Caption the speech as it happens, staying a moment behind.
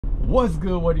What's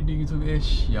good? What do you do, YouTube?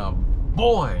 It's your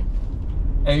boy.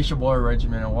 Hey, it's your boy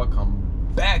Regiment, and welcome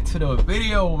back to the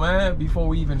video, man. Before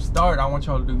we even start, I want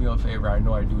y'all to do me a favor. I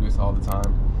know I do this all the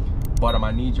time, but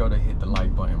I need y'all to hit the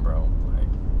like button, bro. Like,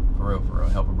 for real,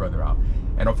 help a brother out.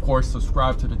 And of course,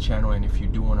 subscribe to the channel, and if you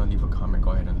do want to leave a comment,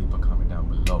 go ahead and leave a comment down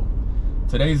below.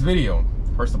 Today's video,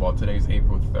 first of all, today's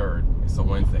April 3rd. It's a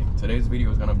Wednesday. Today's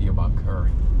video is going to be about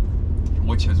Curri,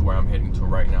 which is where I'm heading to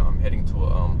right now. I'm heading to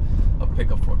a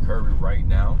pickup for Curri right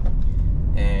now,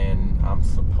 and I'm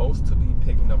supposed to be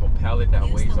picking up a pallet that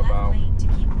weighs about... to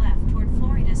keep left toward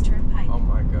Florida's Turnpike. Oh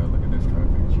my God, look at this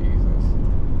traffic, Jesus.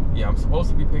 Yeah, I'm supposed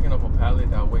to be picking up a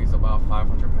pallet that weighs about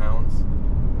 500 pounds.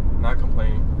 Not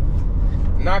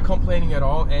complaining at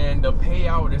all, and the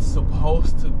payout is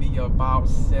supposed to be about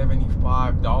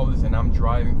 $75, and I'm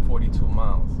driving 42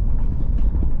 miles.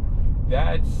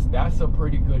 That's a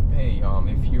pretty good pay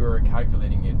if you're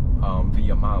calculating it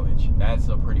via mileage. That's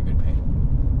a pretty good pay.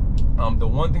 The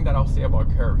one thing that I'll say about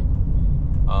Curri,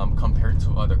 compared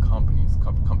to other companies,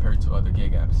 compared to other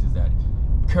gigapps, is that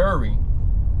Curri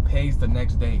pays the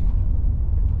next day.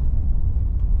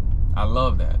 I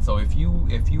love that. So if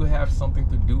you have something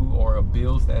to do, or a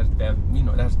bills that you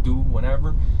know that's due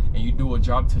whenever, and you do a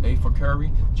job today for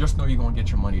Curri, just know you're gonna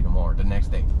get your money tomorrow, the next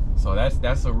day. So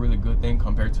that's a really good thing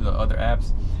compared to the other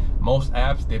apps. Most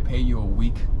apps, they pay you a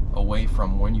week away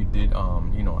from when you did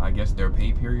you know, I guess their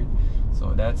pay period.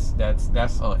 So that's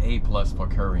a A+ for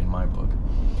Curri in my book.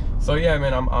 So yeah,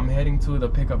 man, I'm heading to the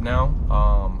pickup now.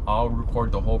 I'll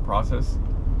record the whole process,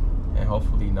 and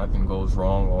hopefully nothing goes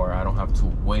wrong, or I don't have to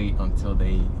wait until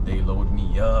they load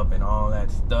me up and all that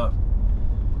stuff.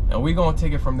 And we're gonna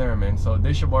take it from there, man. So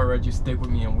this your boy Reggie. Stick with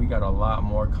me, and we got a lot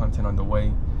more content on the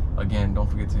way. Again, don't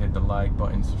forget to hit the like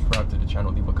button, subscribe to the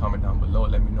channel, leave a comment down below.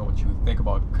 Let me know what you think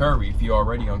about Curri if you're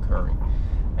already on Curri.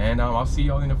 And I'll see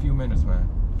y'all in a few minutes, man.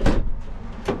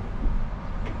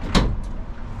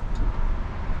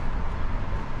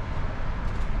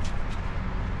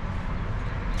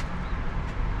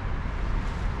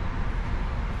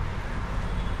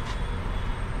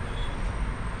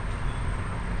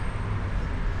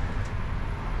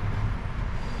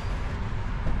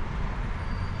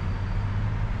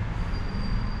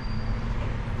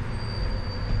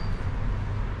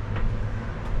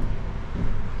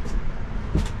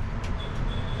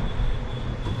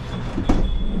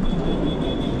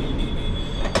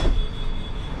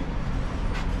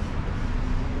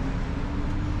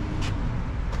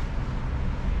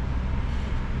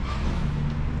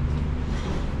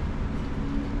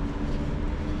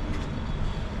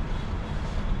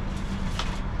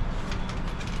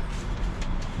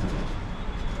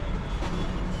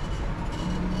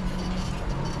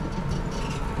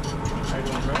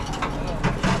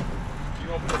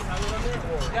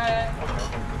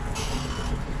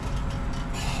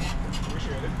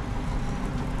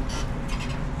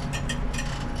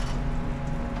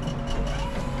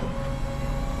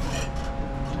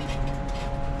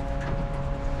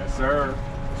 Sir.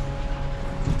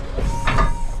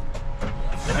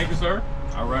 Thank you, sir.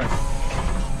 All right.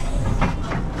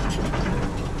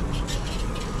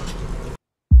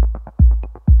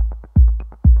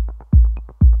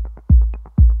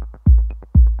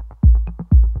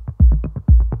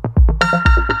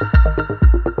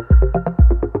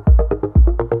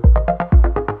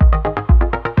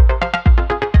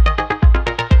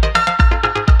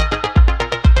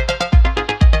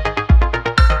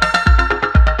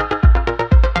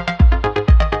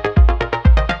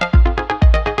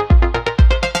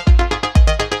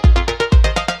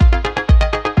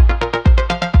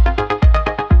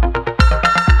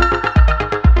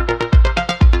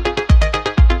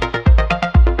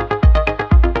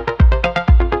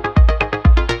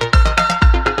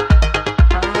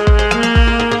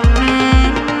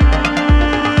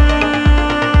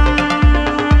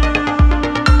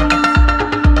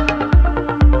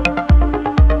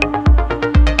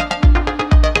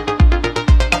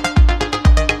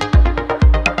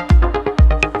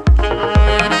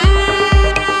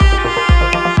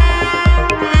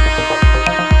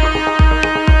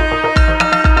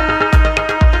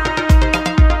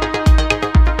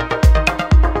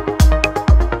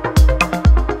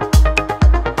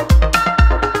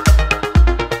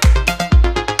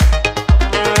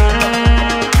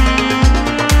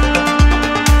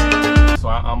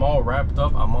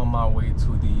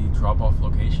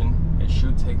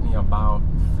 About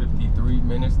 53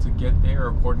 minutes to get there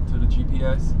according to the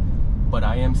GPS, but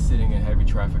I am sitting in heavy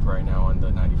traffic right now on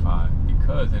the 95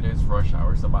 because it is rush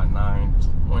hour. It's about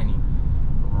 9:20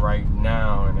 right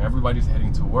now, and everybody's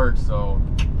heading to work, so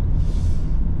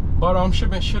But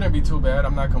shouldn't be too bad.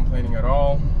 I'm not complaining at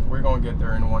all. We're gonna get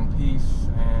there in one piece,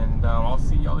 and I'll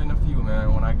see y'all in a few,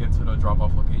 man, when I get to the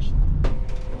drop-off location.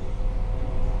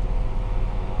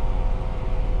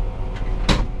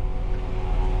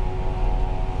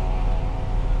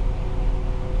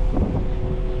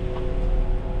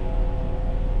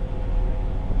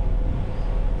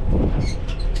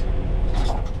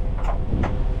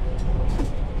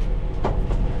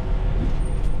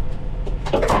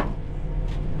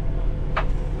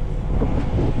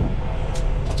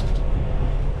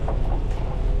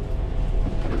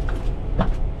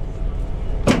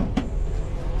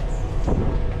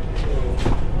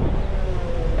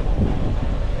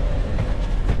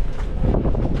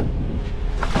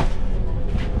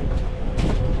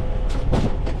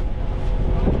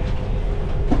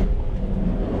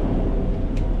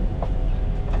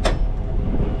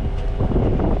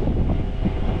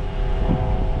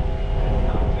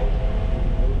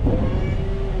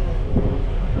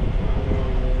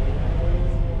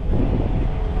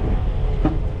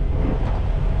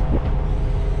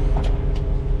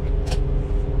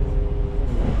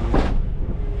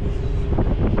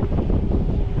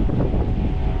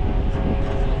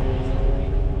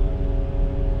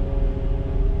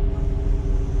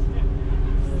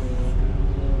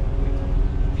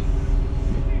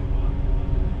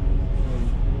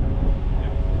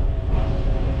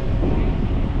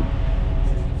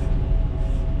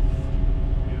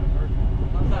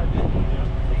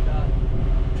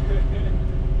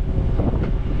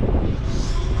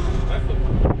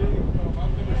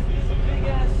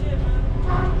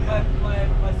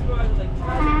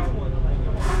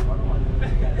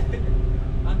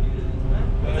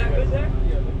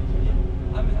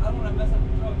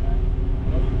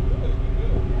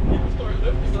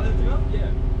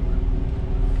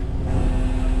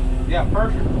 Yeah,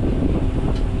 perfect.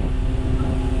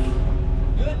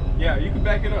 Good? Yeah, you can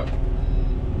back it up.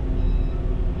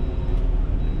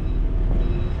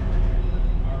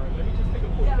 Alright, let me just take a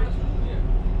quick picture. Yeah.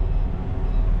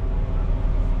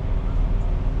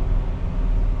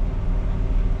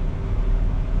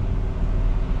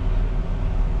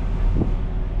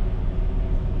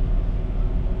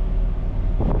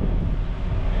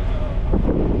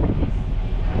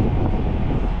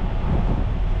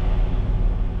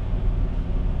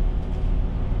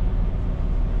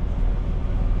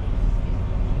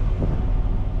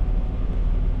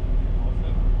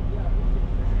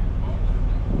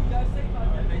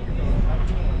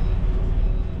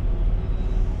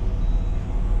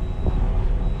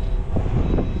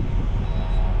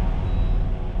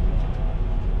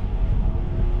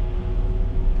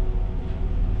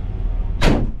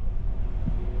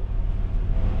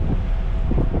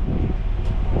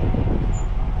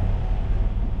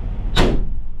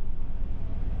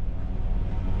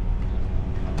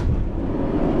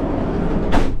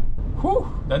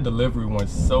 That delivery went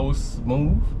so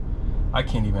smooth, I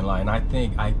can't even lie. And I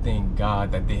thank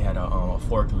God that they had a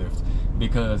forklift,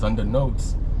 because on the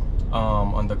notes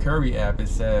on the Curri app it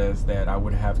says that I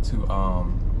would have to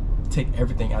take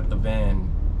everything at the van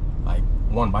like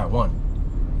one by one,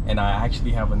 and I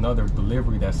actually have another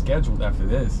delivery that's scheduled after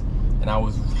this, and I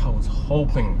was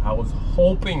hoping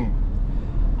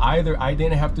either I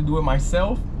didn't have to do it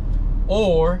myself,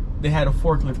 or they had a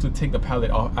forklift to take the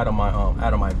pallet out of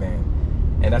my van.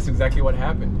 And that's exactly what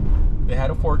happened. They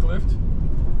had a forklift,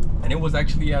 and it was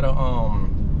actually at a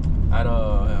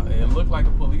it looked like a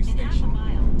police station.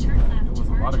 There was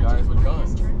a lot of guys with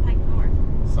guns.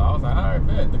 So I was like, all right,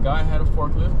 bet. The guy had a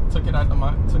forklift, took it out of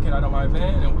my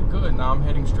van, and we're good. Now I'm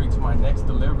heading straight to my next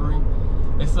delivery.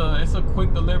 It's a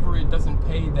quick delivery. It doesn't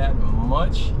pay that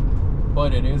much,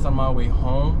 but it is on my way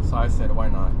home. So I said, why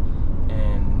not?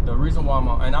 And the reason why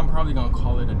I'm probably gonna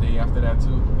call it a day after that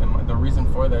too. And the reason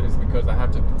for that is because I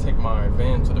have to take my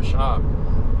van to the shop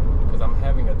because I'm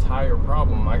having a tire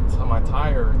problem. My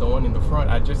tire, the one in the front,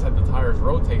 I just had the tires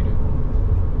rotated,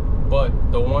 but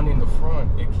the one in the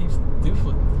front, it keeps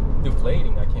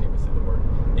deflating. I can't even say the word.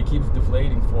 It keeps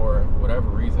deflating for whatever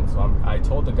reason. So I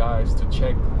told the guys to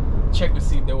check to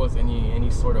see if there was any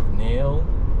sort of nail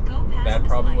that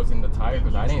probably was in the tire,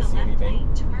 because I didn't see anything.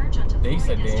 They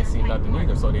said they didn't see nothing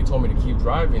either, so they told me to keep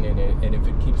driving in it, and if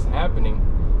it keeps happening,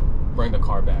 bring the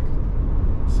car back.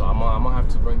 So I'm gonna have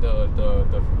to bring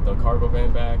the cargo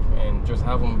van back and just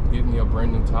have them give me a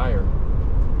brand new tire.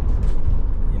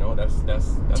 You know, that's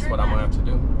what I'm gonna have to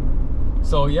do.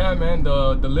 So yeah, man,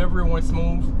 the delivery went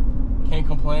smooth. Can't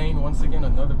complain. Once again,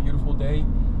 another beautiful day.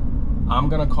 I'm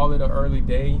gonna call it an early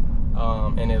day.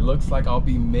 And it looks like I'll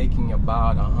be making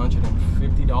about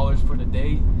 $150 for the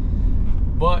day,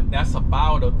 but that's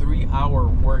about a 3-hour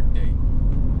work day.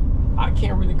 I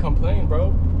can't really complain,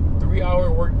 bro.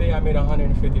 3-hour workday, I made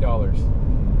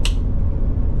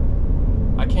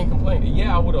 $150. I can't complain.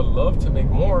 Yeah, I would have loved to make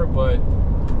more, but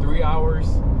 3 hours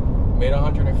made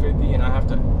 $150, and I have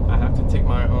to take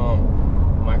my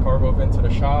my cargovan to the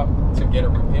shop to get it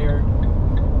repaired,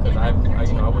 because I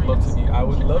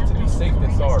would love to be safe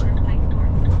than sorry.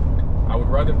 I would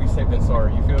rather be safe than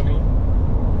sorry, you feel me?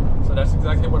 So that's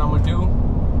exactly what I'm gonna do.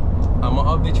 I'm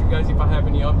gonna update you guys if I have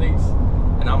any updates,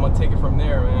 and I'm gonna take it from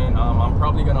there, man. I'm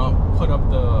probably gonna put up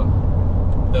the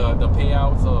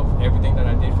payouts of everything that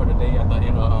I did for the day at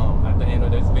the end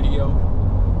of this video,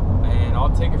 and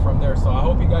I'll take it from there. So I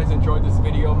hope you guys enjoyed this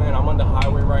video, man. I'm on the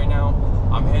highway right now.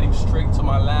 I'm heading straight to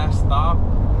my last stop,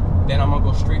 then I'm gonna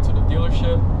go straight to the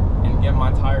dealership and get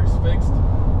my tires fixed.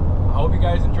 I hope you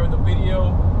guys enjoyed the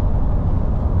video.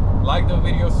 Like the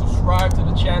video, subscribe to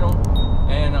the channel,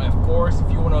 and of course, if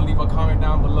you want to leave a comment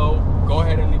down below, go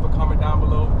ahead and leave a comment down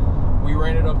below. We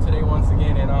ran it up today once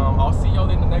again, and I'll see y'all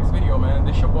in the next video, man.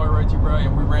 This your boy Reggie, bro,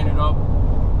 and we ran it up.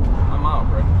 I'm out,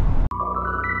 bro.